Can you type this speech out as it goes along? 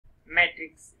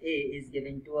matrix A is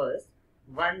given to us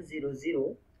 1 0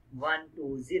 0 1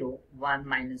 2 0 1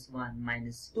 minus 1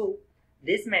 minus 2.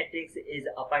 This matrix is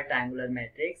upper triangular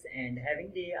matrix and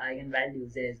having the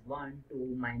eigenvalues as 1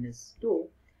 2 minus 2.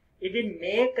 If we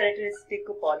make characteristic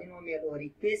polynomial or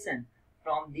equation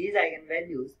from these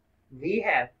eigenvalues, we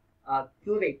have a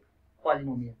cubic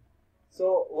polynomial.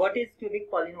 So what is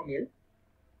cubic polynomial?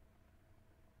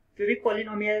 Cubic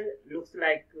polynomial looks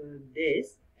like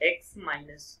this: x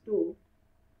minus 2,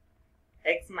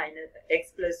 x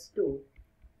plus 2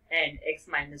 and x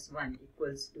minus 1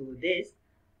 equals to this.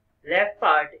 Left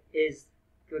part is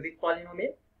cubic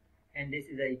polynomial and this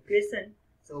is the equation.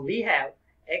 So we have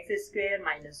x square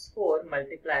minus 4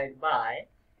 multiplied by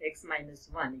x minus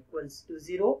 1 equals to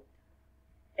 0.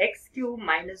 X cube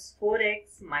minus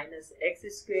 4x minus x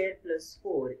square plus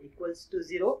 4 equals to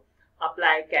 0.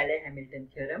 Apply Cayley-Hamilton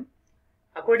theorem.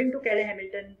 According to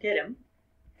Cayley-Hamilton theorem,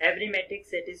 every matrix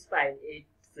satisfies its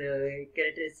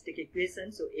characteristic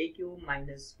equation. So a cube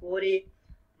minus 4a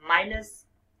minus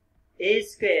a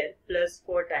square plus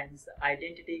 4 times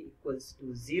identity equals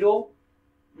to 0.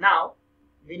 Now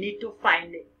we need to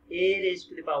find a raised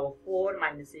to the power 4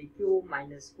 minus a cube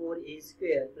minus 4a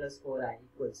square plus 4i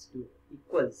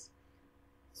equals.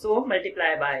 So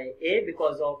multiply by a,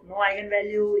 because of no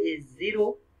eigenvalue is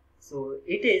 0. So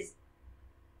it is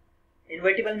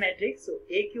invertible matrix. So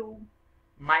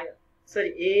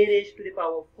a raised to the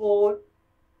power 4,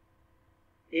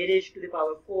 a raised to the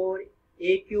power 4,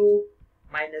 a cube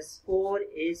minus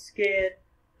 4a square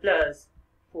plus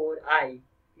 4i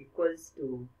equals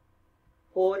to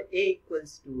 4a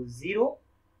equals to 0.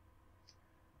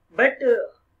 But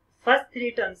first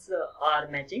three terms are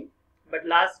matching, but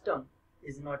last term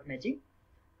is not matching.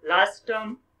 Last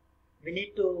term we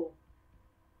need to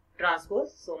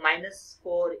transpose, so minus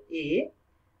 4a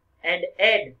and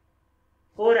add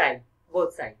 4i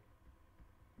both sides.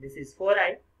 This is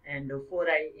 4i and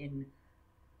 4i in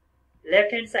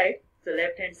left hand side. So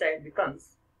left hand side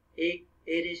becomes a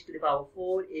raised to the power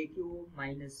 4 a cube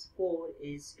minus 4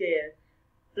 a square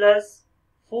plus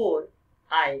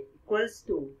 4i equals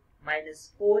to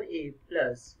minus 4a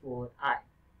plus 4i.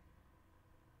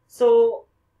 So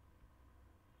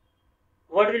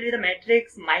what will be the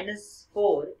matrix? Minus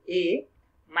 4a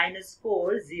minus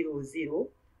 4 0 0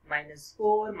 minus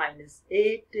 4 minus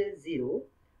 8 0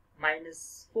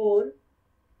 minus 4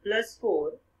 plus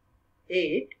 4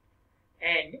 8,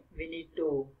 and we need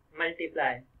to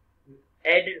multiply,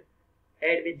 add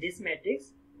with this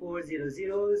matrix 4 0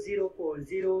 0 0 4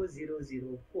 0 0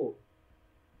 0 4.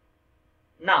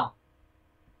 Now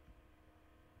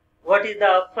what is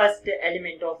the first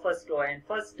element of first row and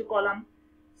first column?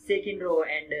 Second row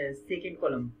and second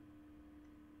column.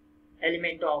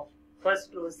 Element of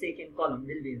first row second column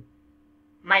will be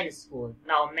minus 4.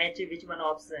 Now match which one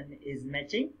option is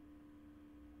matching.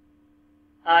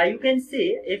 You can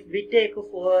see if we take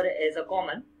 4 as a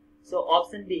common, so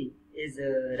option B is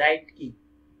right key.